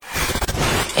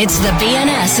It's the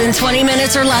BNS in 20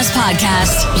 Minutes or Less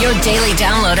podcast. Your daily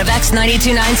download of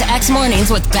X92.9's X Mornings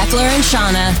with Beckler and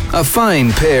Shauna. A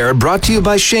fine pair brought to you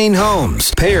by Shane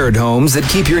Homes. Paired homes that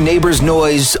keep your neighbor's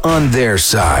noise on their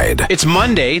side. It's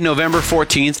Monday, November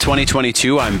 14th,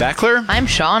 2022. I'm Beckler. I'm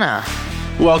Shauna.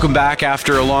 Welcome back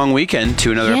after a long weekend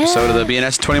to another episode of the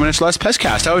BNS 20 Minutes or Less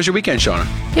Pestcast. How was your weekend, Shauna?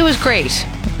 It was great.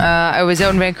 I was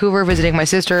out in Vancouver visiting my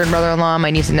sister and brother-in-law,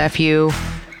 my niece and nephew.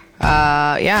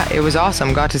 It was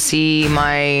awesome. Got to see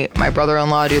my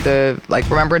brother-in-law do the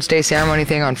Remembrance Day ceremony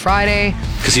thing on Friday.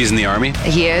 Because he's in the Army?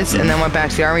 He is, and then went back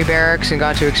to the Army barracks and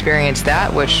got to experience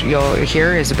that, which you'll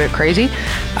hear is a bit crazy.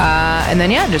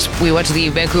 We went to the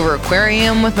Vancouver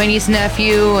Aquarium with my niece and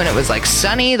nephew, and it was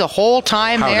sunny the whole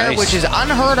time there, which is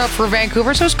unheard of for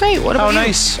Vancouver, so it's great. What about you?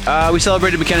 Nice. We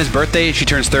celebrated McKenna's birthday. She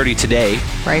turns 30 today.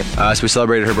 Right. So we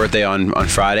celebrated her birthday on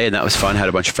Friday, and that was fun. Had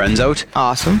a bunch of friends out.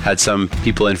 Awesome. Had some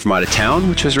people in from out of town,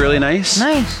 which was really nice.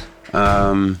 Nice.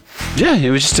 It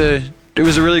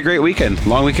was a really great weekend.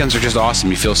 Long weekends are just awesome.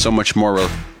 You feel so much more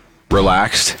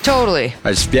relaxed. Totally.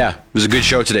 It was a good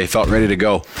show today. Felt ready to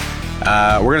go.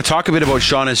 We're going to talk a bit about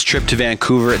Shauna's trip to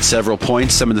Vancouver at several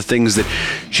points, some of the things that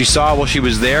she saw while she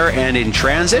was there and in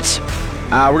transit.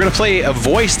 We're going to play a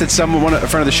voice that a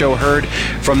friend of the show heard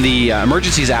from the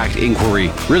Emergencies Act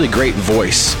inquiry. Really great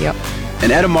voice. Yep. An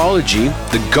etymology,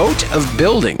 the goat of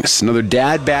buildings. Another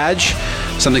dad badge.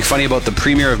 Something funny about the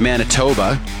Premier of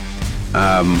Manitoba.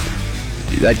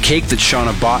 That cake that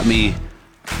Shauna bought me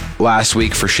last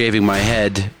week for shaving my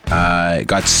head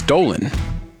got stolen.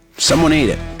 Someone ate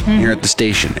it here at the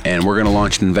station, and we're going to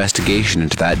launch an investigation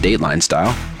into that, Dateline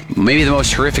style. Maybe the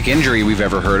most horrific injury we've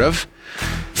ever heard of.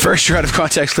 First, your out of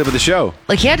context clip of the show.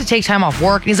 He had to take time off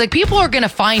work, and he's like, people are going to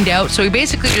find out. So he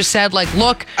basically just said,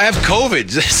 look, I have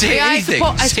COVID. Say anything.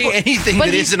 Say anything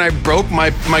that isn't I broke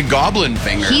my goblin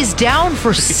finger. He's down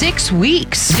for 6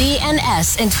 weeks.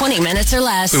 BNS in 20 Minutes or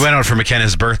Less. We went out for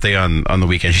McKenna's birthday on the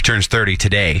weekend. She turns 30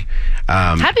 today.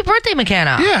 Happy birthday,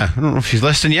 McKenna. Yeah, I don't know if she's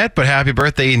listening yet, but happy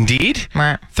birthday indeed.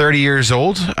 Right. 30 years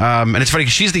old. And it's funny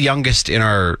because she's the youngest in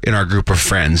our group of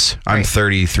friends. I'm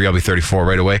 33. I'll be 34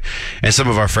 right away. And some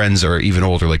of our friends are even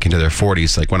older, into their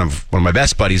 40s. One of my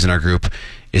best buddies in our group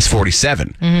is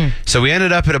 47. Mm-hmm. So we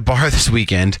ended up at a bar this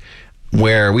weekend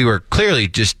where we were clearly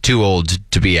just too old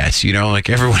to be at.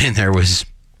 Everyone in there was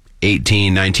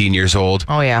 18, 19 years old.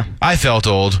 Oh, yeah. I felt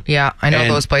old. Yeah, I know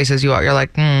those places you're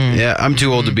like, Yeah, I'm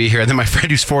too old to be here. And then my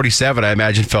friend who's 47, I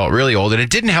imagine, felt really old. And it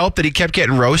didn't help that he kept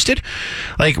getting roasted.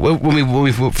 When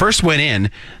we first went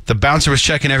in, the bouncer was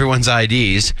checking everyone's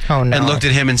IDs and looked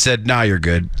at him and said, "Nah, you're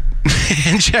good."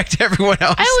 And checked everyone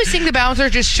else. I always think the bouncer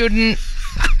just shouldn't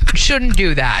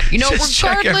do that. Just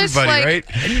check regardless, everybody, right?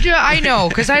 I know,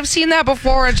 because I've seen that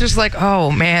before. It's just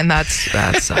oh man, that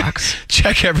sucks.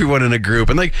 Check everyone in a group.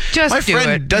 And just my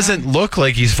friend doesn't look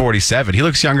like he's 47. He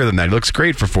looks younger than that. He looks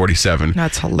great for 47.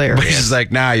 That's hilarious. But he's just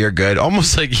like, "Nah, you're good."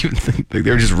 Almost like they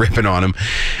were just ripping on him.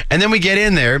 And then we get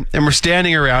in there and we're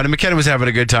standing around, and McKenna was having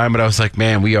a good time, but I was like,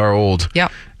 man, we are old.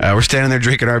 Yep. We're standing there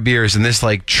drinking our beers, and this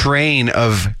train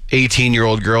of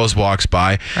 18-year-old girls walks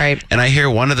by. Right. And I hear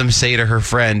one of them say to her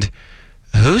friend,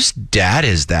 "Whose dad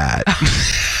is that?"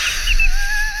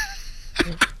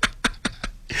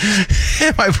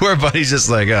 And my poor buddy's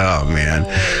just like, "Oh, man.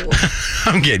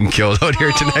 I'm getting killed out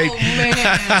here tonight." Oh,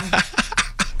 man.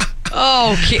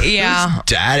 Oh, yeah. Whose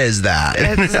dad is that?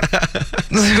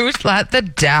 Who's let the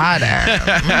dad in?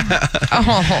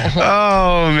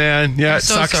 Oh, man. Yeah, I'm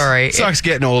so sorry. It sucks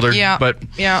getting older. Yeah. But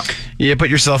yeah. You put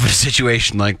yourself in a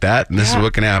situation like that, and this is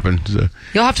what can happen. So.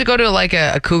 You'll have to go to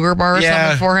a cougar bar or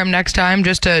something for him next time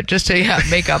just to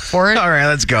make up for it. All right,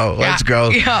 let's go. Yeah. Let's go.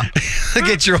 Yeah.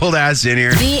 Get your old ass in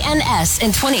here. BNS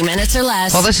in 20 Minutes or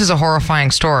Less. Well, this is a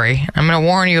horrifying story. I'm going to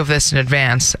warn you of this in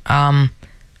advance.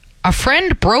 A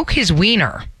friend broke his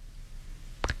wiener.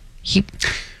 He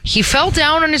fell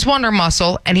down on his wonder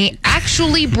muscle, and he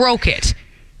actually broke it.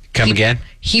 Come again?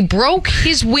 He broke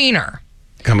his wiener.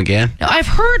 Come again? Now, I've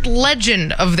heard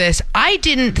legend of this. I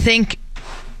didn't think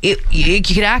you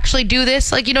could actually do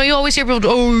this. You always hear people,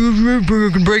 you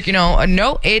can break,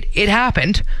 No, it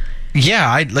happened.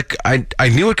 Yeah, I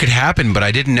knew it could happen, but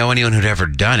I didn't know anyone who'd ever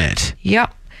done it.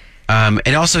 Yep.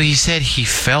 And also, he said he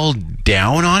fell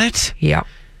down on it? Yep.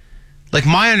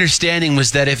 My understanding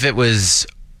was that if it was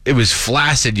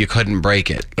flaccid, you couldn't break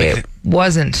it. It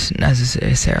wasn't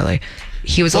necessarily.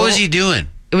 What was he doing?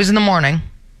 It was in the morning.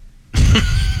 I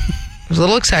was a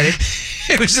little excited.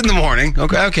 It was in the morning.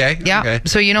 Okay. Yeah. Okay.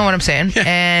 So you know what I'm saying.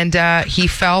 And he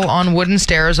fell on wooden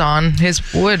stairs on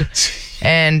his wood,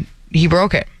 and he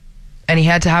broke it, and he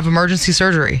had to have emergency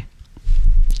surgery.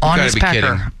 on gotta his be pecker.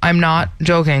 kidding. I'm not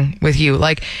joking with you.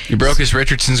 Like, You broke his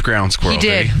Richardson's ground squirrel. he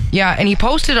did. Eddie. Yeah, and he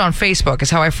posted on Facebook is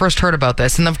how I first heard about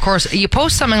this. And of course, you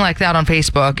post something like that on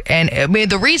Facebook, and I mean,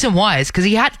 the reason was because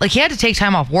he had to take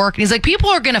time off work. And he's like, people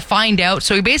are going to find out.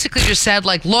 So he basically just said,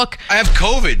 like, look, I have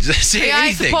COVID. Say Yeah,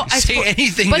 anything. Say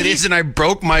anything but that he's- isn't I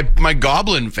broke my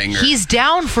goblin finger. he's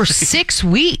down for 6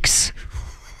 weeks.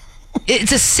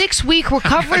 It's a 6-week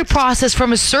recovery process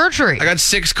from his surgery. I got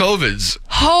 6 COVIDs.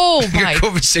 Oh I my! got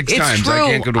COVID 6 it's times. True. I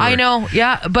can't go to work. I know.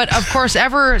 Yeah, but of course,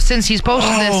 ever since he's posted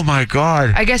this, Oh my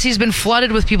God. I guess he's been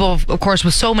flooded with people, of course,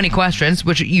 with so many questions,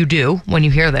 which you do when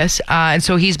you hear this. And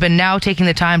so he's been now taking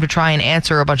the time to try and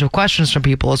answer a bunch of questions from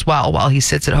people as well while he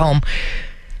sits at home.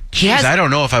 He Jeez, has, I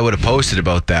don't know if I would have posted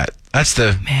about that. That's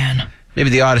man. maybe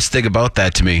the oddest thing about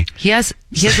that to me. He has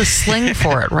a sling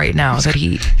for it right now that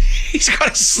he. He's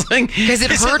got a sling. 'Cause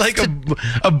it Is hurts like a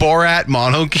Borat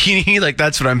monokini? Like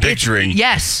that's what I'm picturing.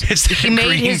 Yes, It's the he made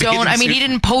green his own. bathing I mean, suit. he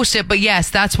didn't post it, but yes,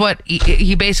 that's what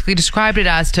he basically described it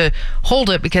as, to hold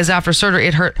it because after surgery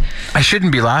it hurt. I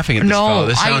shouldn't be laughing at this fellow.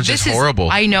 This sounds just horrible.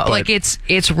 I know, but like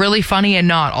it's really funny and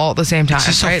not all at the same time. It's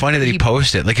just so right? funny that he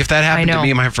posted. Like if that happened to know.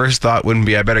 me, my first thought wouldn't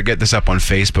be, I better get this up on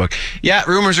Facebook. Yeah,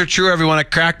 rumors are true. Everyone, I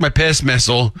cracked my piss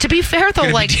missile. To be fair, though,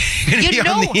 Gonna like, be- gonna you be on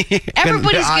know, the-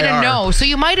 everybody's gonna be going to IR. know, so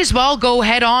you might as well go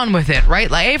head on with it, right?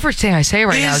 Like, everything I say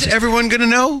right now is Is just, everyone gonna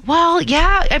know? well,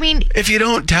 yeah, I mean, If you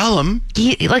don't tell them,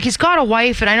 he's got a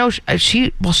wife, and I know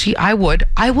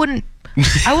I wouldn't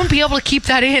be able to keep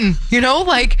that in, you know?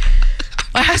 Like,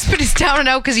 my husband is down and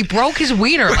out because he broke his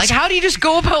wiener. Like, how do you just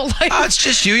go about life? oh, it's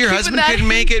just you. Your keeping husband that couldn't in?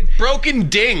 make it. Broken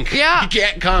dink. Yeah. He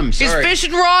can't come. His Sorry.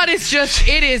 fishing rod is just,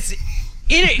 it's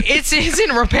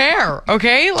in repair,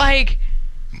 okay? Like,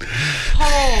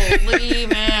 holy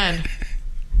man.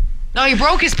 No, he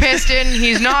broke his piston.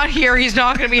 He's not here. He's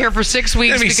not going to be here for 6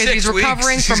 weeks Gonna be because 6 he's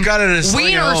recovering weeks. from He's got it in a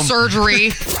sling at wiener home. surgery.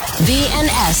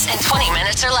 BNS in 20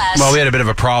 minutes or less. Well, we had a bit of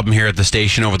a problem here at the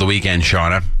station over the weekend,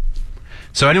 Shauna.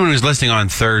 So anyone who's listening on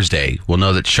Thursday will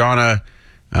know that Shauna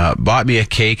bought me a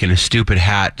cake and a stupid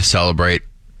hat to celebrate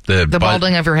the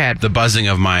balding of your head. the buzzing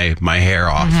of my hair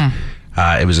off.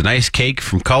 It was a nice cake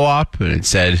from Co-op, and it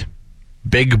said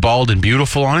 "Big, Bald, and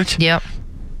Beautiful" on it. Yep.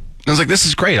 I was like, this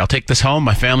is great. I'll take this home.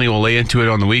 My family will lay into it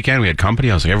on the weekend. We had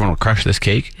company. I was like, everyone will crush this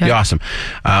cake. Be Yeah. awesome.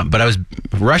 But I was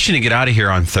rushing to get out of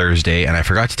here on Thursday, and I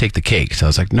forgot to take the cake. So I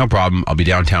was like, no problem. I'll be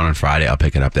downtown on Friday. I'll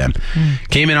pick it up then.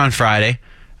 Came in on Friday,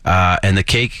 and the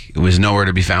cake was nowhere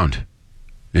to be found.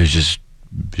 It was just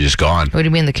gone. What do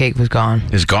you mean the cake was gone?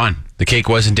 It was gone. The cake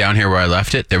wasn't down here where I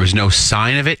left it. There was no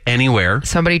sign of it anywhere.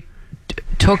 Somebody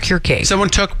took your cake. Someone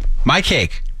took my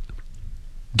cake.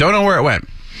 Don't know where it went.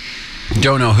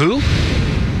 Don't know who.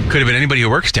 Could have been anybody who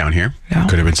works down here. Yeah.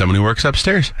 Could have been someone who works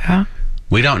upstairs. Yeah.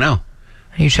 We don't know.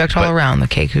 You checked all around. The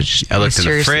cake was just I looked in the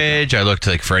mysteriously fridge. I looked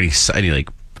like for any like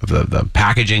of the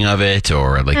packaging of it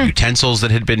or like utensils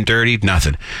that had been dirtied.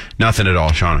 Nothing at all,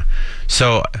 Shauna.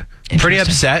 So pretty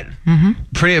upset.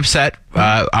 Pretty upset.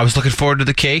 I was looking forward to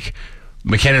the cake.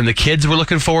 McKenna and the kids were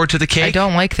looking forward to the cake. I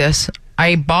don't like this.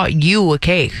 I bought you a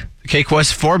cake. The cake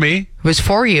was for me. It was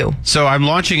for you. So I'm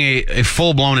launching a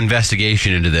full-blown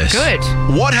investigation into this. Good.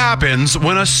 What happens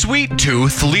when a sweet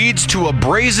tooth leads to a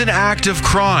brazen act of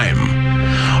crime?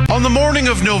 On the morning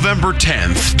of November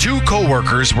 10th, 2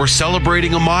 co-workers were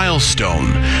celebrating a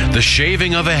milestone, the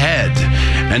shaving of a head.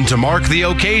 And to mark the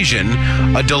occasion,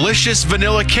 a delicious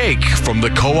vanilla cake from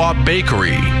the Co-op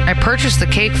Bakery. I purchased the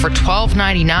cake for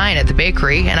 $12.99 at the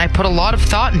bakery, and I put a lot of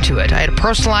thought into it. I had a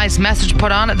personalized message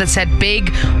put on it that said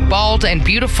 "Big, Bald, and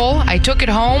Beautiful." I took it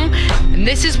home, and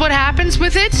this is what happens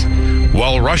with it.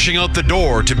 While rushing out the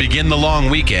door to begin the long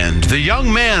weekend, the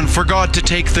young man forgot to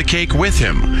take the cake with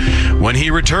him. When he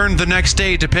returned the next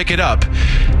day to pick it up,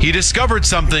 he discovered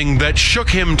something that shook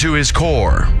him to his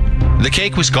core. The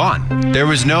cake was gone. There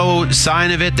was no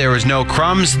sign of it. There was no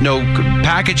crumbs, no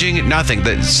packaging, nothing.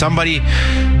 That somebody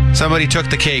took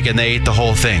the cake and they ate the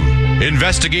whole thing.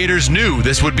 Investigators knew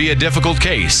this would be a difficult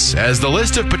case, as the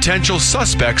list of potential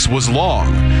suspects was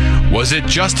long. Was it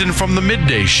Justin from the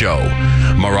Midday Show?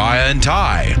 Mariah and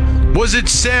Ty? Was it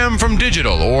Sam from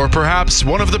Digital, or perhaps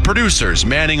one of the producers,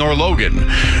 Manning or Logan?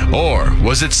 Or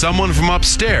was it someone from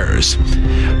upstairs?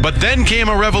 But then came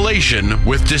a revelation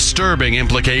with disturbing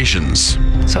implications.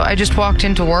 So I just walked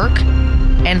into work,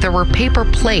 and there were paper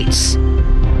plates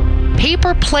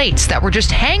that were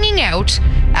just hanging out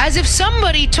as if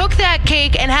somebody took that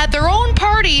cake and had their own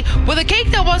party with a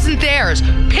cake that wasn't theirs.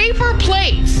 Paper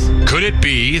plates. Could it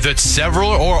be that several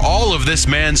or all of this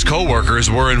man's co-workers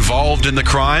were involved in the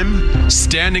crime?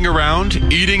 Standing around,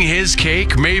 eating his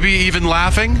cake, maybe even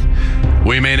laughing?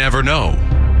 We may never know.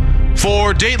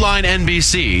 For Dateline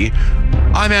NBC,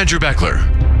 I'm Andrew Beckler.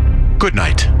 Good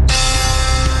night.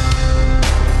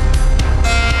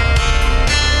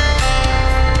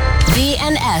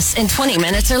 BNS in 20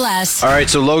 minutes or less. All right,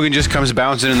 so Logan just comes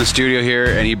bouncing in the studio here,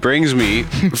 and he brings me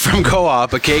from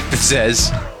Co-op a cake that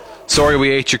says, "Sorry we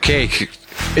ate your cake."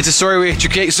 It's a sorry we ate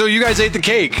your cake. So you guys ate the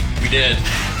cake. We did.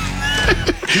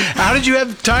 How did you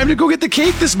have time to go get the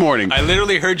cake this morning? I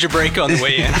literally heard your break on the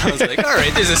way in. I was like, all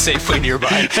right, there's a Safeway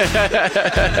nearby.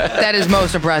 That is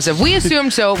most impressive. We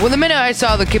assumed so. Well, the minute I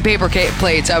saw the paper cake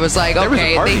plates, I was like, was a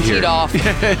okay, party they here. teed off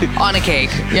on a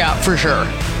cake. Yeah, for sure.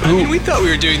 I mean, we thought we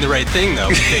were doing the right thing, though.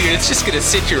 We figured it's just going to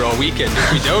sit here all weekend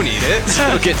if we don't eat it.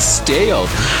 It'll get stale.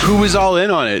 Who was all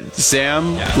in on it?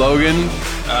 Sam, Logan,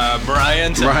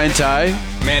 Brian, Ty.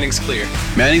 Manning's clear.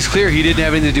 Manning's clear. He didn't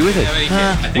have anything to do with it.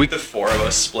 I think the four of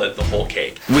us split the whole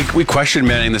cake. We questioned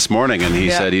Manning this morning, and he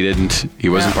said he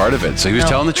wasn't part of it. So he was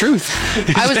telling the truth.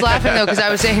 I was laughing though because I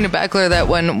was saying to Beckler that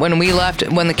when we left,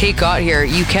 when the cake got here,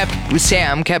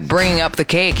 Sam kept bringing up the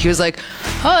cake. He was like,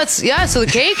 "Oh, so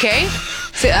the cake, eh?"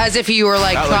 So, as if you were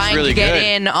like That looks trying really to get good.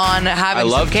 in on I having some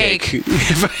love cake. cake.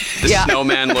 The Yeah.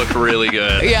 snowman looked really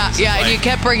good. Yeah, and you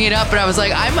kept bringing it up, and I was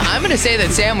like, I'm going to say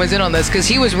that Sam was in on this because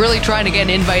he was really trying to get an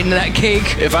invite into that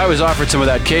cake. If I was offered some of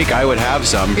that cake, I would have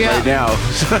some right now.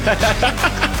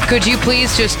 Could you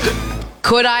please just?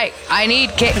 Could I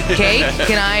need cake?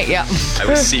 Can I? Yeah. I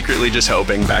was secretly just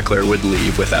hoping Beckler would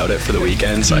leave without it for the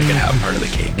weekend so I could have part of the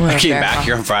cake. I came Fair. back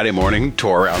here on Friday morning,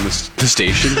 tore around the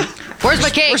station. Where's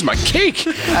my cake? Where's my cake?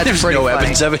 There's pretty no funny.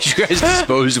 evidence of it. You guys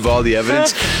disposed of all the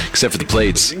evidence except for the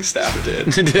plates. Staff did.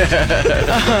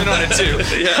 on it too.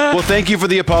 Yeah. Well, thank you for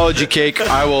the apology cake.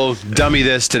 I will dummy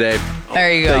this today.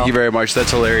 There you go. Thank you very much. That's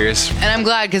hilarious. And I'm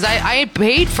glad because I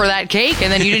paid for that cake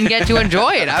and then you didn't get to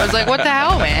enjoy it. I was like, what the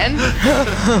hell, man?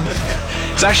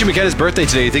 It's actually McKenna's birthday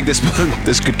today. You think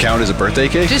this could count as a birthday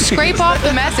cake? Just scrape off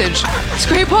the message.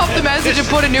 Scrape off the message and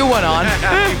put a new one on.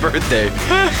 Happy birthday.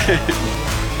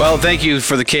 Well, thank you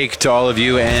for the cake to all of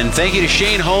you, and thank you to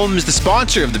Shane Holmes, the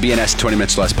sponsor of the BNS 20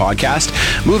 Minutes or Less podcast.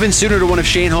 Move in sooner to one of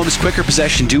Shane Holmes' quicker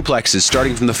possession duplexes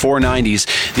starting from the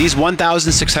 490s. These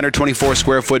 1,624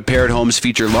 square foot paired homes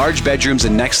feature large bedrooms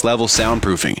and next level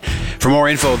soundproofing. For more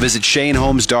info, visit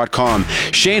ShaneHolmes.com.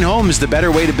 Shane Holmes, the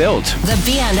better way to build. The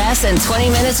BNS in 20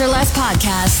 minutes or less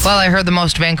podcast. Well, I heard the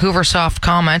most Vancouver soft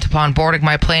comment upon boarding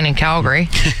my plane in Calgary.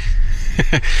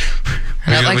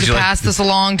 And I'd like to pass this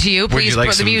along to you. Please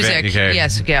put the music. Okay.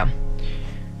 Yes, yeah.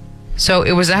 So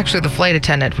it was actually the flight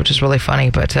attendant, which is really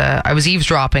funny, but I was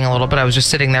eavesdropping a little bit. I was just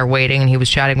sitting there waiting, and he was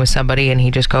chatting with somebody, and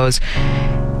he just goes,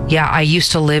 "Yeah, I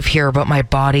used to live here, but my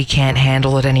body can't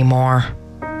handle it anymore."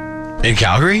 In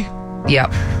Calgary?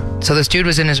 Yep. So this dude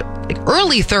was in his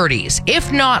early 30s,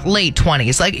 if not late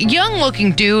 20s. Like,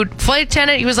 young-looking dude, flight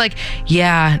attendant. He was like,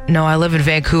 "Yeah, no, I live in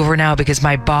Vancouver now because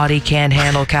my body can't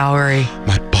handle Calgary."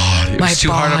 My body. It My was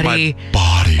too hard on my body.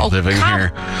 body Oh, living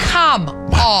here. Come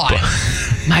on.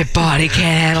 My body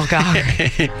can't handle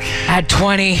Calgary. At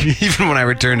 20, Even when I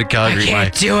returned to I Calgary,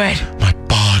 can't do it. my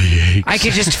body aches. I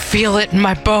can just feel it in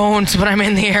my bones when I'm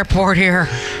in the airport here.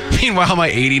 Meanwhile, my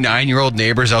 89-year-old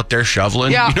neighbor's out there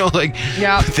shoveling. Yeah. You know, like,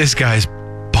 Yeah. this guy's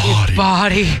body.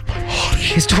 Body.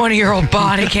 His 20-year-old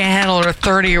body can't handle it, or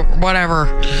 30 or whatever.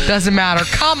 Doesn't matter.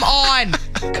 Come on.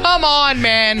 Come on,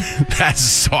 man. That's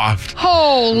soft.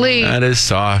 Holy. That is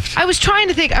soft. I was trying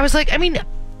to think. I was like, I mean,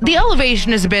 the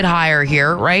elevation is a bit higher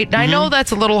here, right? And I know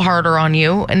that's a little harder on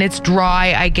you, and it's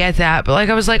dry. I get that. But, like,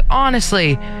 I was like,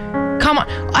 honestly, come on.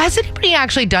 Has anybody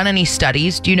actually done any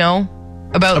studies, do you know,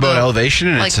 about elevation?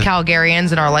 And like Calgarians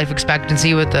and our life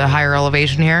expectancy with the higher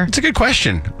elevation here? It's a good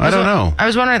question. I don't know. I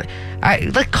was wondering,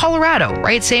 like Colorado,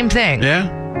 right? Same thing. Yeah?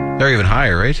 They're even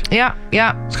higher, right? Yeah.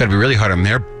 It's got to be really hard on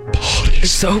their bodies.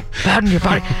 So bad in your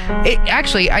body.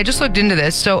 Actually, I just looked into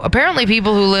this. So apparently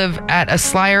people who live at a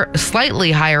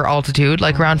slightly higher altitude,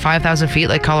 like around 5,000 feet,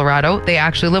 like Colorado, they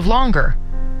actually live longer.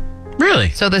 Really?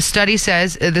 So the study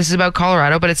says, this is about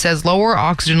Colorado, but it says lower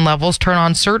oxygen levels turn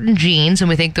on certain genes, and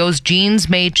we think those genes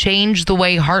may change the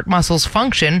way heart muscles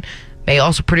function, may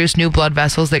also produce new blood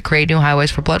vessels that create new highways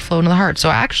for blood flow into the heart. So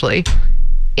actually,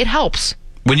 it helps.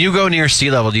 When you go near sea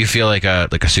level, do you feel like a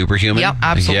superhuman? Yep,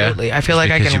 absolutely. Yeah? I feel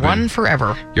like I Because can you've run been-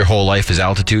 forever. Your whole life is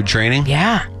altitude training?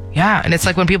 Yeah. And it's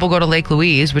like when people go to Lake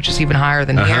Louise, which is even higher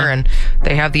than here, and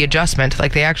they have the adjustment.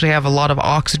 Like, they actually have a lot of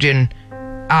oxygen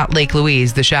at Lake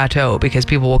Louise, the chateau, because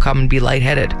people will come and be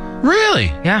lightheaded. Really?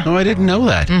 Yeah. Oh, I didn't know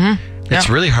that. Mm-hmm. It's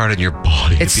really hard on your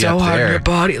body. It's to be so up hard there. on your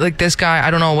body. Like, this guy,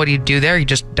 I don't know what he'd do there. He'd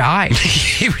just die.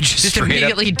 He would just straight up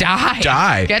immediately die.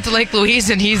 die. Get to Lake Louise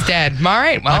and he's dead. All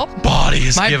right, well. Body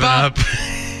is My giving bu- up.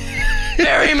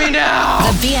 Bury me now.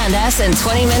 The BNS in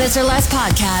 20 Minutes or Less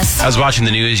podcast. I was watching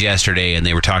the news yesterday, and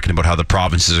they were talking about how the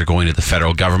provinces are going to the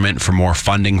federal government for more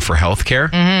funding for healthcare.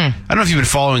 I don't know if you've been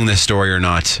following this story or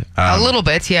not. A little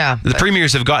bit, yeah. The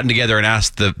premiers have gotten together and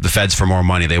asked the feds for more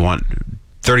money. They want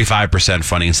 35%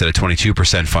 funding instead of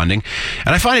 22% funding.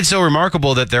 And I find it so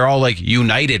remarkable that they're all like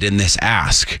united in this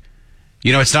ask.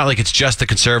 You know, it's not like it's just the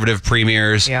conservative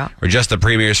premiers or just the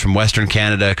premiers from Western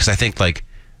Canada, because I think like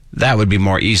that would be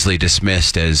more easily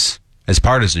dismissed as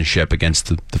partisanship against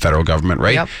the federal government,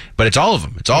 right? Yep. But it's all of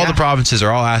them. It's all the provinces are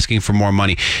all asking for more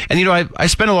money. And, you know, I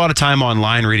spend a lot of time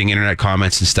online reading internet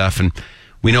comments and stuff, and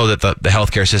we know that the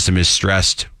healthcare system is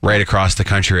stressed right across the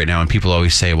country right now, and people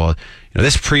always say, well, you know,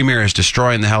 this premier is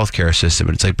destroying the healthcare system.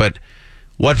 And it's like, but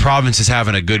what province is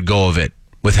having a good go of it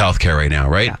with healthcare right now,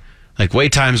 right? Yeah. Like,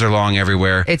 wait times are long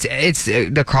everywhere. It's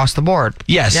across the board.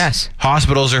 Yes.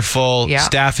 Hospitals are full. Yeah.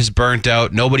 Staff is burnt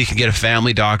out. Nobody can get a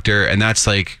family doctor, and that's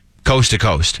like coast to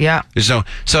coast. Yeah. There's no.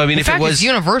 So I mean, In if fact, it was it's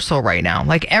universal right now.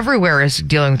 Like everywhere is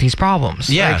dealing with these problems.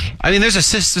 yeah, Like, I mean, there's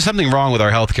something wrong with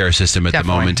our healthcare system at the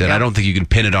Definitely, moment, and yeah. I don't think you can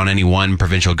pin it on any one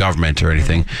provincial government or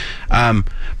anything.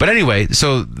 But anyway,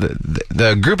 so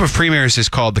the group of premiers is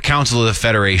called the Council of the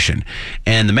Federation,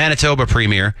 and the Manitoba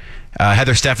premier,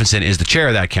 Heather Stephenson, is the chair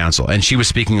of that council, and she was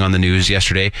speaking on the news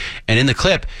yesterday, and in the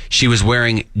clip, she was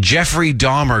wearing Jeffrey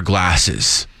Dahmer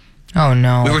glasses. oh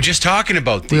no. We were just talking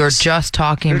about these. We were just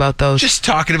talking about those. Just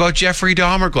talking about Jeffrey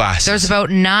Dahmer glasses. There's about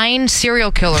 9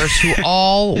 serial killers who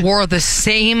all wore the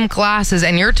same glasses,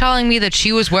 and you're telling me that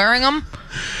she was wearing them?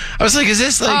 I was like, is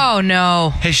this like... Oh no.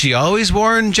 Has she always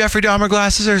worn Jeffrey Dahmer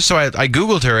glasses? Or so I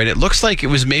Googled her, and it looks like it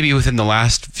was maybe within the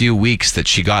last few weeks that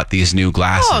she got these new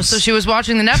glasses. Oh, so she was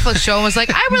watching the Netflix show and was like,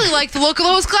 I really like the look of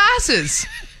those glasses.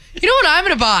 You know what I'm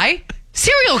going to buy?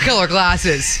 Serial killer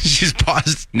glasses. She's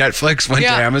paused Netflix, went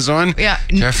to Amazon. Yeah.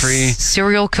 Jeffrey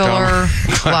Serial killer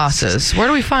Dahmer glasses. Where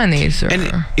do we find these? Or-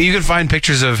 And you can find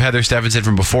pictures of Heather Stephenson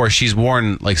from before. She's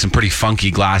worn like some pretty funky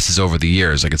glasses over the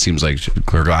years. Like, it seems like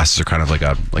her glasses are kind of like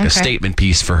a statement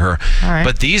piece for her. All right.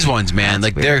 But these ones, man,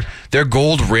 That's like weird. they're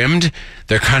gold rimmed.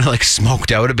 They're kind of like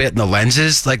smoked out a bit in the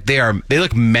lenses. Like they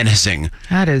look menacing.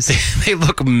 That is. They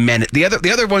look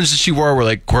The other ones that she wore were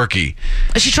like quirky.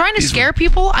 Is she trying to scare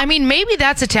people? I mean, maybe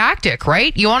that's a tactic,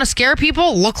 right? You want to scare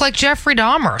people? Look like Jeffrey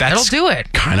Dahmer. That'll do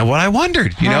it. Kind of what I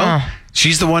wondered, you know?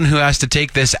 She's the one who has to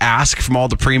take this ask from all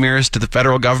the premiers to the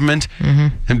federal government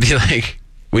and be like,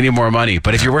 we need more money.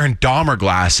 But if you're wearing Dahmer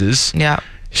glasses... Yeah.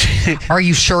 Are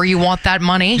you sure you want that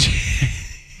money?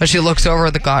 But she looks over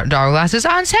at the Dahmer glasses.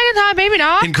 On second thought, maybe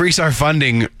not. increase our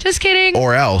funding Just kidding.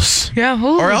 or else. Yeah.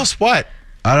 Ooh. Or else what?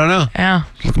 I don't know. Yeah.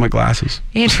 Look at my glasses.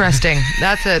 Interesting.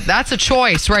 That's a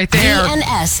choice right there.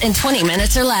 BNS in 20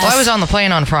 Minutes or Less. Well, I was on the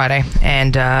plane on Friday,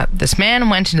 and this man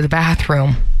went into the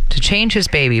bathroom to change his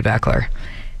baby, Beckler.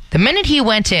 The minute he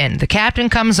went in, the captain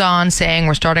comes on saying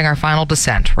we're starting our final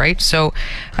descent, right? So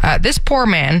this poor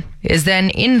man is then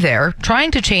in there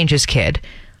trying to change his kid.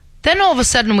 Then all of a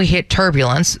sudden we hit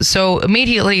turbulence. So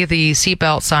immediately the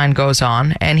seatbelt sign goes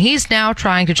on, and he's now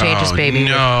trying to change his baby.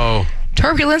 No.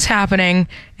 Turbulence happening,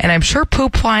 and I'm sure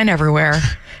poop flying everywhere. And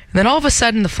then all of a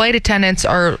sudden, the flight attendants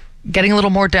are getting a little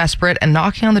more desperate and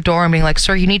knocking on the door and being like,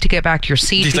 "Sir, you need to get back to your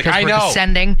seat He's because like, I we're know.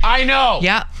 descending." I know.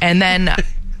 Yeah, and then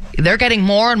they're getting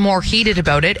more and more heated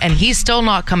about it, and he's still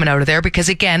not coming out of there because,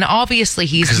 again, obviously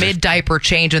he's mid-diaper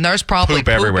change, and there's probably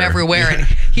Poop poop everywhere. and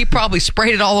he probably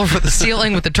sprayed it all over the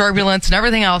ceiling with the turbulence and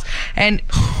everything else. And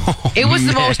it was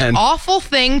the most awful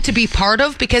thing to be part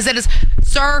of because it is,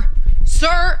 Sir,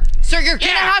 you're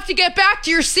gonna have to get back to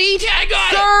your seat. Yeah, I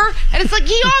got it. And it's like,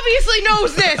 he obviously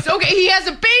knows this. Okay, he has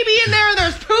a baby in there and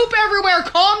there's poop everywhere.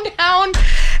 Calm down.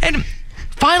 And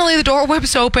finally the door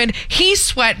whips open. He's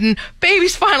sweating.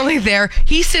 Baby's finally there.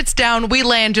 He sits down. We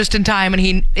land just in time, and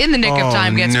he, in the nick of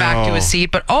time, gets back to his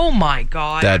seat. But oh my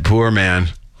God. That poor man.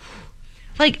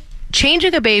 Like,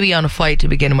 changing a baby on a flight to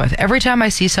begin with, every time I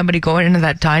see somebody going into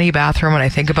that tiny bathroom and I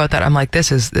think about that, I'm like,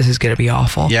 this is going to be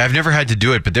awful. Yeah, I've never had to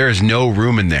do it, but there is no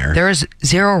room in there. There is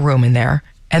zero room in there.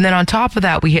 And then on top of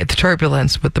that, we hit the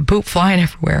turbulence with the poop flying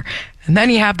everywhere. And then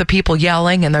you have the people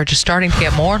yelling, and they're just starting to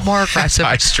get more and more aggressive.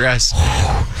 High stress.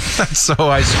 That's so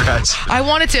high stress. I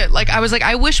wanted to, I was like,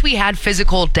 I wish we had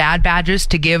physical dad badges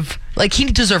to give. Like, he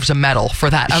deserves a medal for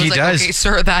that. I was He like, does. okay,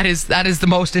 sir, that is the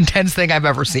most intense thing I've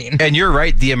ever seen. And you're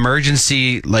right. The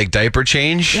emergency diaper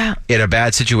change in a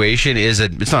bad situation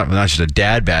it's not just a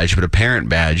dad badge, but a parent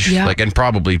badge. Yeah. And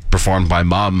probably performed by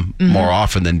mom more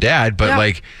often than dad. But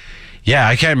I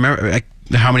can't remember.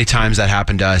 how many times that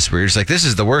happened to us where you're just like, this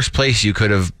is the worst place you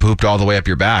could have pooped all the way up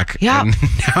your back. Yeah. And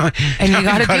And now you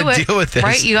got to gotta do it, deal with this.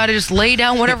 right? You got to just lay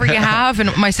down whatever you have.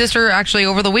 And my sister actually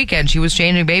over the weekend, she was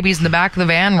changing babies in the back of the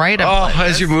van, right? I'm Oh, like,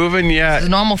 as you're moving, yeah. it's a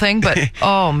normal thing, but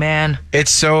oh man,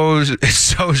 It's so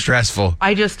stressful.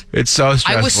 It's so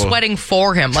stressful. I was sweating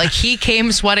for him. Like he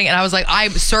came sweating, and I was like,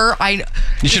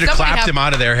 You should have clapped him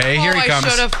out of there. Hey, here he I comes.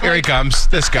 should've, Here he like, comes.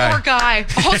 This guy. Poor guy.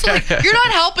 Also, like, you're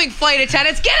not helping flight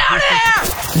attendants. Get out of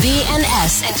there.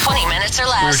 BNS in 20 minutes or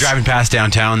less. We were driving past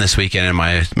downtown this weekend, and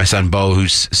my son Bo,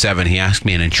 who's 7, he asked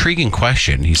me an intriguing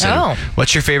question. He said, Oh.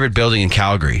 "What's your favorite building in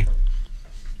Calgary?"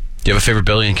 Do you have a favorite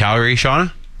building in Calgary,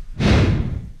 Shauna?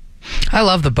 I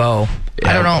love the bow.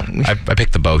 I don't know. I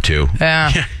picked the Bo too.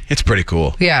 Yeah. It's pretty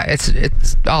cool. Yeah,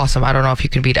 it's awesome. I don't know if you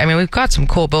can beat. I mean, we've got some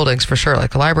cool buildings for sure.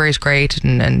 Like the library's great,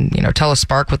 and you know, TELUS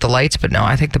Spark with the lights. But no,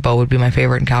 I think the Bow would be my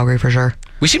favorite in Calgary for sure.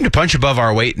 We seem to punch above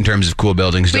our weight in terms of cool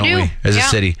buildings, don't do. we? As a Yeah.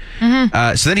 city.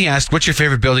 So then he asked, "What's your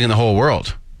favorite building in the whole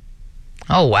world?"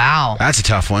 Oh wow, That's a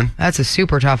tough one. that's a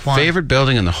super tough one. Favorite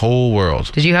building in the whole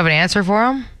world? Did you have an answer for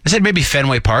him? I said maybe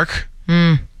Fenway Park.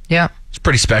 Yeah, It's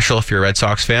pretty special if you're a Red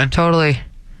Sox fan. totally.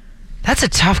 That's a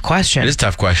tough question. It is a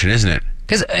tough question, isn't it?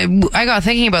 Because I got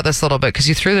thinking about this a little bit because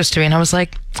you threw this to me and I was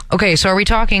like, okay, so are we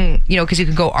talking, you know, because you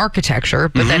can go architecture,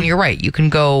 but then you're right. You can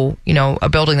go, you know, a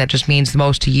building that just means the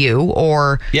most to you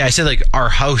or. Yeah, I said like our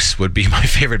house would be my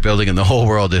favorite building in the whole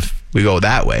world if we go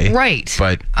that way. Right.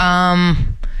 But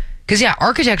Because, yeah,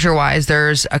 architecture-wise,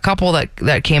 there's a couple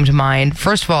that came to mind.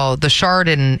 First of all, the Shard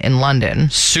in London.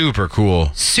 super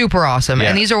cool. Super awesome. Yeah.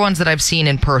 And these are ones that I've seen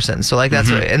in person. So, like, that's...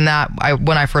 And that...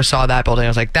 when I first saw that building, I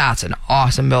was like, that's an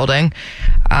awesome building.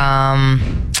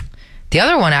 The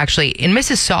other one, actually, in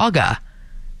Mississauga,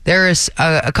 there's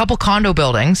a couple condo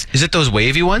buildings. Is it those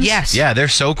wavy ones? Yes. Yeah, they're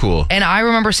so cool. And I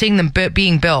remember seeing them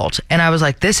being built, and I was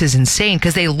like, "This is insane,"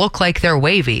 because they look like they're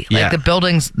wavy. Like Yeah. the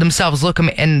buildings themselves look,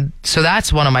 and so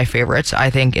that's one of my favorites.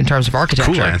 I think in terms of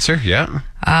architecture. Cool answer. Yeah.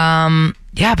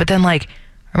 Yeah, but then like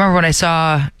I remember when I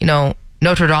saw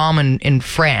Notre Dame in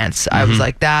France, I was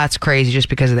like, "That's crazy," just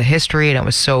because of the history, and it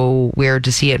was so weird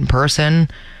to see it in person.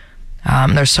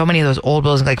 There's so many of those old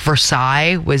buildings, like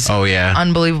Versailles was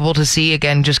unbelievable to see,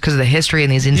 again, just because of the history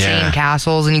and these insane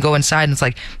castles. And you go inside and it's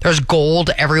like, there's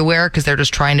gold everywhere because they're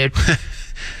just trying to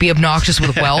be obnoxious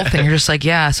with wealth. And you're just like,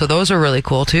 yeah, so those are really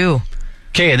cool too.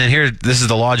 Okay, and then this is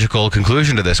the logical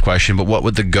conclusion to this question, but what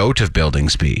would the GOAT of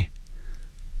buildings be?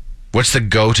 What's the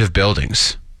GOAT of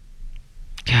buildings?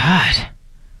 God.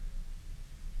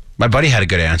 My buddy had a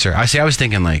good answer. I was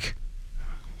thinking like,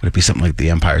 would it be something like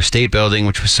the Empire State Building,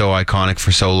 which was so iconic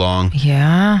for so long?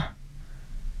 Yeah.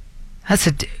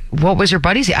 What was your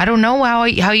buddy's? I don't know how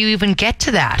you even get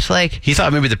to that. Like, He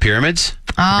thought maybe the pyramids,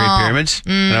 the Great Pyramids,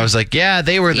 and I was like, yeah,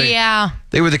 they were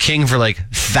the king for like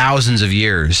thousands of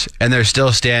years, and they're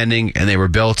still standing, and they were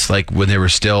built like when they were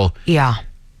still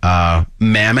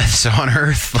mammoths on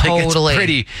Earth. Like, Totally.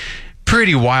 It's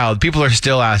pretty wild. People are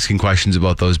still asking questions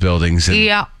about those buildings. And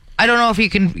yeah. I don't know if you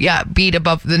can, beat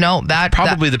above the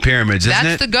probably the pyramids, isn't it?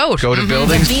 That's the GOAT. Goat of The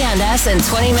buildings. BNS in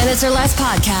 20 minutes or less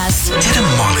podcast.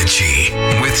 Etymology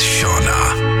with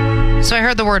Shauna. So I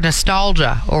heard the word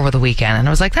nostalgia over the weekend, and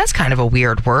I was like, that's kind of a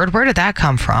weird word. Where did that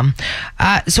come from?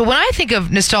 So when I think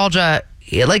of nostalgia,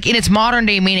 like in its modern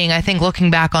day meaning, I think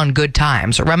looking back on good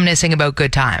times or reminiscing about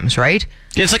good times, right?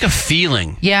 Yeah, it's like a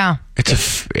feeling. Yeah.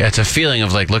 It's a feeling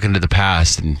of like looking to the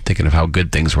past and thinking of how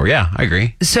good things were. Yeah, I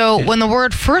agree. So when the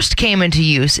word first came into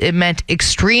use, it meant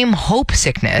extreme hope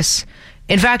sickness.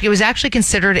 In fact, it was actually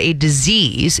considered a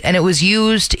disease, and it was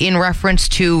used in reference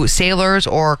to sailors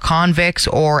or convicts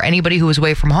or anybody who was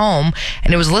away from home.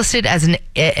 And it was listed as an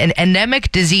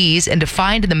endemic disease and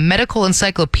defined in the medical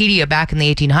encyclopedia back in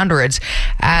the 1800s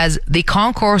as the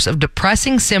concourse of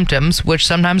depressing symptoms which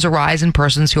sometimes arise in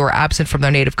persons who are absent from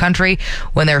their native country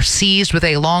when they're seized with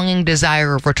a longing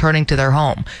desire of returning to their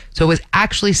home. So it was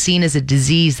actually seen as a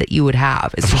disease that you would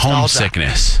have. It's Of nostalgia.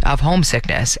 homesickness. Of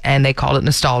homesickness, and they called it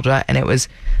nostalgia, and it was.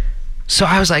 So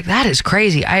I was like, that is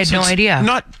crazy. I had no It's idea.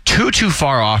 Not too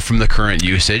far off from the current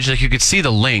usage. Like you could see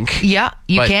the link. Yeah,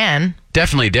 you but can.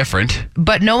 Definitely different.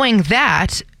 But knowing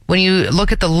that, when you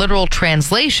look at the literal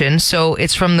translation, so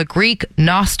it's from the Greek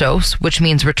nostos, which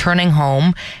means returning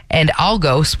home, and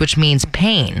algos, which means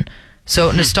pain.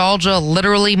 So nostalgia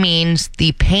literally means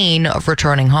the pain of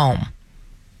returning home.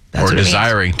 That's or what it means.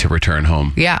 desiring to return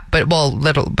home. Yeah, but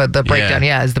the breakdown,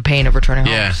 is the pain of returning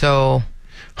home. Yeah. So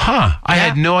Huh. I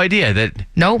had no idea that.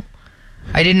 nope.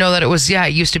 I didn't know that it was,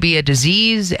 it used to be a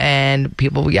disease, and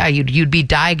people, you'd be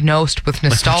diagnosed with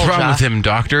nostalgia. What's wrong with him,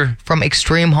 doctor? From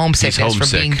extreme homesickness, from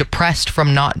being depressed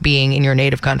from not being in your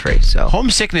native country. So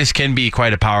homesickness can be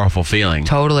quite a powerful feeling.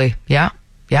 Totally, yeah.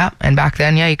 And back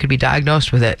then, you could be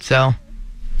diagnosed with it, so...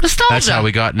 Nostalgia. That's how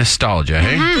we got nostalgia,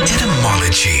 hey?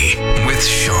 Etymology with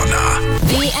Shauna.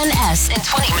 BNS in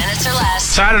 20 minutes or less.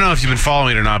 So I don't know if you've been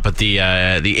following it or not, but the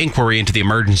inquiry into the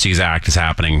Emergencies Act is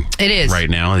happening. It is. Right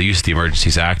now. The use of the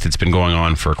Emergencies Act. It's been going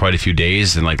on for quite a few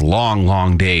days, and like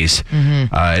long days.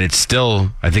 And it's still,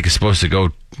 I think, it's supposed to go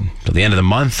till the end of the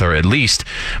month, or at least.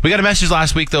 We got a message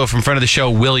last week, though, from friend of the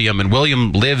show, William. And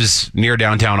William lives near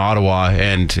downtown Ottawa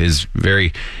and is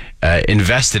very...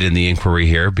 invested in the inquiry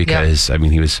here because,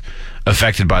 he was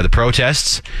affected by the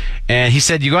protests. And he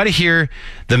said, you got to hear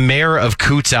the mayor of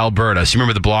Coutts, Alberta. So you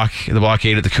remember the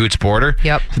blockade at the Coutts border?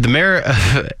 Yep. The mayor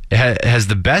has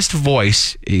the best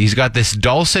voice. He's got this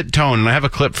dulcet tone. And I have a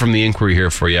clip from the inquiry here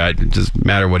for you. It doesn't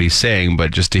matter what he's saying, but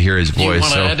just to hear his voice. Do you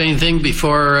want to add anything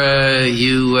before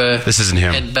you this isn't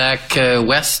him. Head back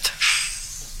west?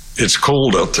 It's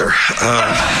cold out there.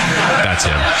 That's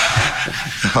him.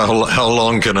 How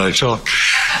long can I talk?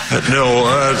 The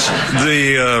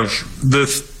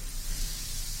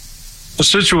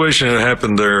situation that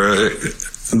happened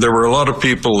there were a lot of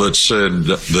people that said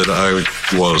that I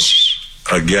was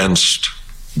against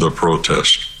the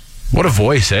protest. What a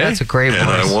voice, eh? That's a great voice. And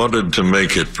I wanted to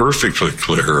make it perfectly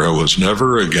clear I was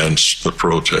never against the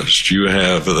protest. You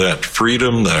have that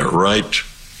freedom, that right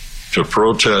to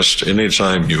protest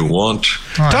anytime you want.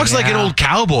 Talks like an old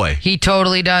cowboy. He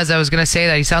totally does. I was going to say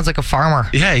that. He sounds like a farmer.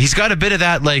 Yeah, he's got a bit of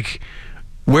that, like,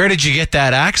 where did you get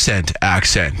that accent,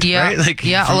 yeah, right? Like,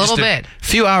 a little bit. A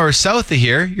few hours south of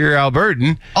here, you're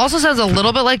Albertan. Also sounds a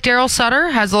little bit like Daryl Sutter.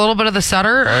 Has a little bit of the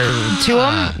Sutter to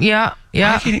him. Yeah.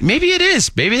 Maybe it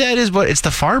is. Maybe that is what, it's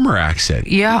the farmer accent.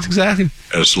 Yeah. That's exactly.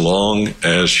 As long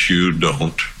as you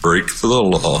don't break the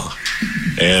law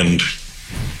and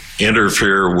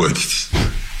interfere with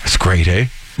that's great, eh?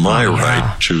 my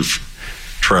right to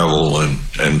travel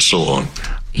and so on.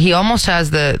 He almost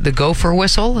has the gopher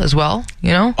whistle as well,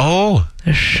 you know? Oh. A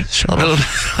little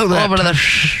bit of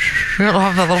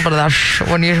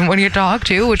that when you talk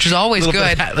too, which is always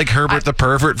good. Like Herbert the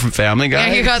pervert from Family Guy.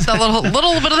 Yeah, you got the little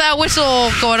bit of that whistle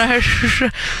going on.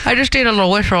 I just need a little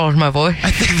whistle in my voice.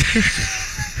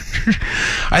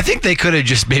 I think they could have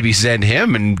just maybe sent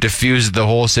him and diffused the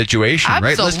whole situation,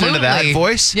 Absolutely. right? Listen to that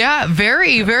voice. Yeah,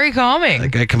 very, very calming.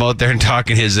 Like I come out there and talk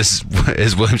in his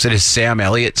William said, his Sam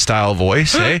Elliott style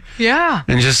voice, eh? Yeah.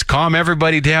 And just calm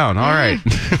everybody down. All right.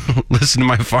 Listen to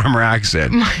my farmer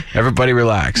accent. Everybody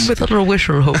relax. With a little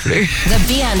whistle, hopefully. The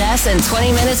BNS in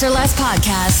 20 minutes or less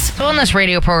podcast. So on this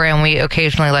radio program, we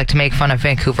occasionally like to make fun of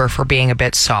Vancouver for being a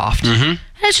bit soft.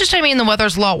 It's just, the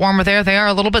weather's a lot warmer there. They are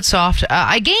a little bit soft.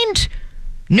 I gained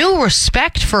new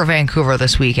respect for Vancouver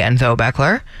this weekend, though,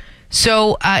 Beckler.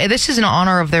 So this is in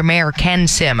honor of their mayor, Ken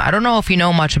Sim. I don't know if you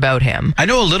know much about him. I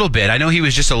know a little bit. I know he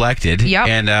was just elected. Yep.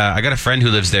 And I got a friend who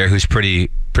lives there who's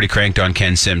pretty cranked on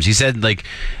Ken Sims. He said, like,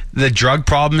 the drug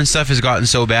problem and stuff has gotten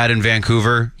so bad in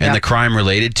Vancouver and the crime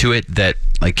related to it that,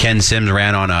 like, Ken Sims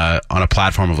ran on a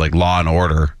platform of, like, law and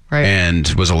order and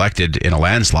was elected in a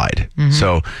landslide.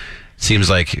 So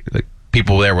seems like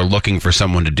people there were looking for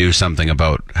someone to do something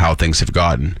about how things have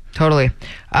gotten. Totally.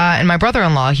 And my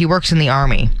brother-in-law, he works in the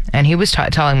Army, and he was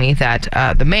telling me that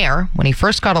the mayor, when he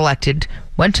first got elected,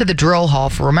 went to the drill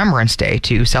hall for Remembrance Day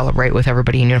to celebrate with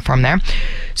everybody in uniform there.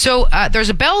 So there's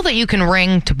a bell that you can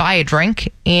ring to buy a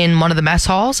drink in one of the mess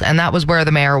halls, and that was where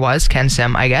the mayor was, Ken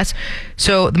Sim, I guess.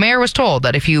 So the mayor was told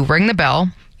that if you ring the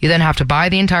bell, you then have to buy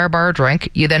the entire bar of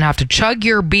drink, you then have to chug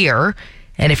your beer,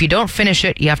 and if you don't finish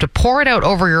it, you have to pour it out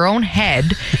over your own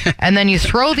head, and then you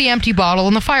throw the empty bottle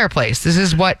in the fireplace. This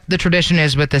is what the tradition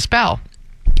is with this bell.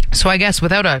 So I guess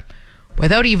without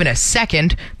even a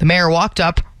second, the mayor walked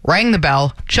up, rang the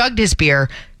bell, chugged his beer,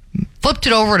 flipped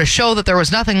it over to show that there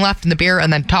was nothing left in the beer,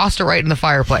 and then tossed it right in the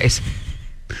fireplace.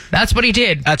 That's what he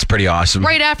did. That's pretty awesome.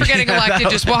 Right after getting elected,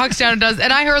 just walks down and does.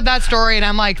 And I heard that story, and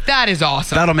I'm like, that is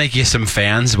awesome. That'll make you some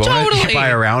fans, won't it? Totally. You buy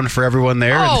a round for everyone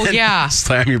there. Oh, and then yeah.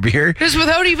 Slam your beer. Just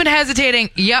without even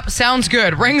hesitating, yep, sounds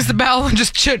good. Rings the bell and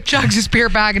just chugs his beer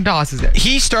bag and tosses it.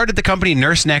 He started the company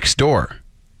Nurse Next Door.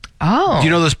 Oh. Do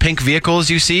you know those pink vehicles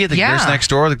you see? Like Nurse Next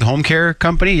Door, like the home care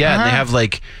company? Yeah, and they have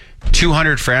like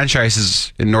 200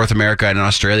 franchises in North America and in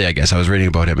Australia, I guess. I was reading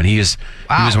about him, and he was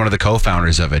one of the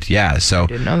co-founders of it. Yeah, so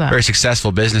didn't know that. Very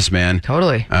successful businessman.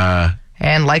 Totally.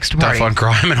 and likes to party. Tough on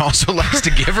crime and also likes to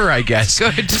give her, I guess.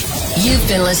 Good. You've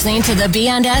been listening to the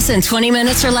B&S in 20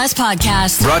 Minutes or Less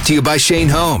podcast. Brought to you by Shane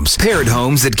Homes. Paired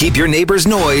homes that keep your neighbor's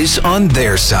noise on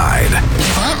their side.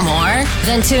 You want more?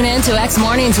 Then tune in to X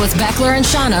Mornings with Beckler and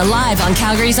Shauna live on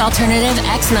Calgary's alternative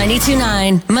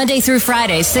X92.9. Monday through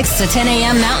Friday, 6 to 10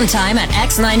 a.m. Mountain Time at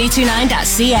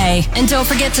x929.ca. And don't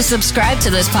forget to subscribe to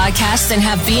this podcast and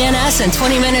have BNS in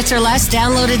 20 Minutes or Less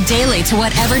downloaded daily to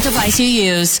whatever device you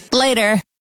use. Later.